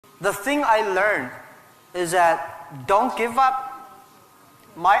the thing I learned is that don't give up.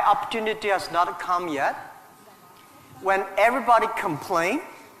 My opportunity has not come yet. When everybody complains,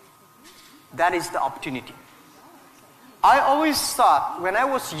 that is the opportunity. I always thought, when I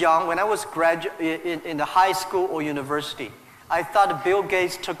was young, when I was in the high school or university, I thought Bill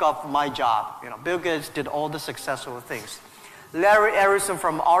Gates took off my job. Bill Gates did all the successful things. Larry Ellison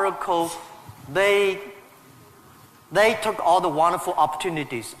from Oracle, they took all the wonderful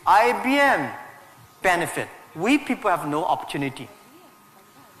opportunities. IBM benefit. We people have no opportunity.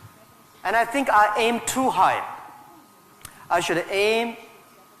 And I think I aim too high. I should aim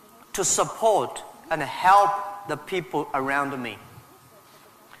to support and help the people around me.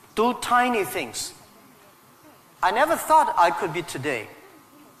 Do tiny things. I never thought I could be today.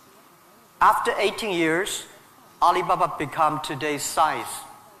 After 18 years, Alibaba become today's size.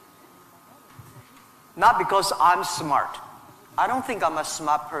 Not because I'm smart. I don't think I'm a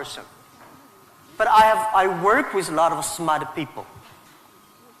smart person. But I work with a lot of smart people.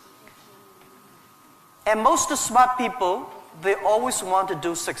 And most smart people, they always want to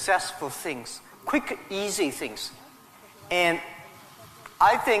do successful things, quick, easy things. And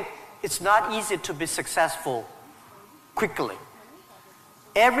I think it's not easy to be successful quickly.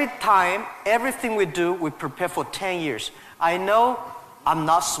 Every time, everything we do, we prepare for 10 years. I know I'm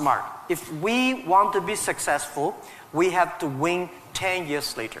not smart. If we want to be successful, we have to win 10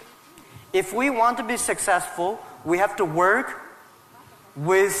 years later. If we want to be successful, we have to work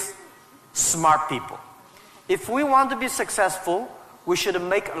with smart people. If we want to be successful, we should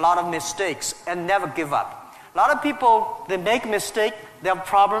make a lot of mistakes and never give up. A lot of people, they make mistakes, they have a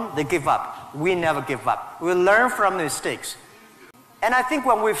problem, they give up. We never give up. We learn from mistakes. And I think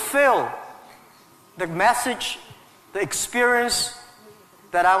when we fail, the message, the experience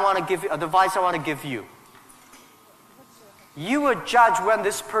that I want to give you, advice I want to give you, you will judge when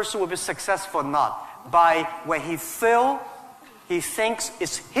this person will be successful or not by when he fails, he thinks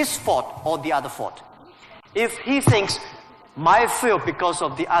it's his fault or the other fault. If he thinks, my fail because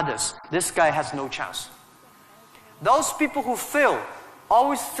of the others, this guy has no chance. Those people who fail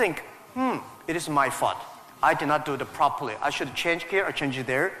always think, it is my fault. I did not do it properly. I should change here or change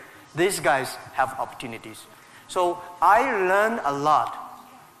there. These guys have opportunities. So I learned a lot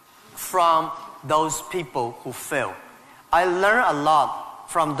from those people who fail. I learned a lot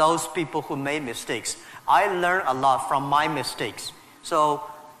from those people who made mistakes. I learned a lot from my mistakes. So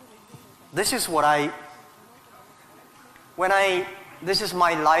this is what this is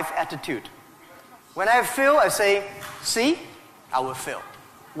my life attitude. When I fail, I say, see, I will fail.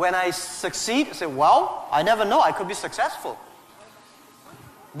 When I succeed, I say, well, I never know, I could be successful.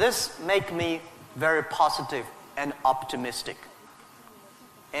 This makes me very positive and optimistic.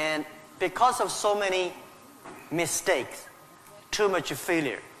 And because of so many mistakes, too much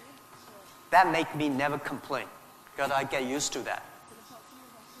failure, that makes me never complain, because I get used to that.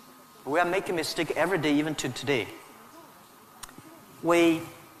 We are making mistakes every day, even to today. We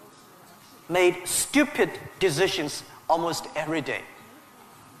made stupid decisions almost every day.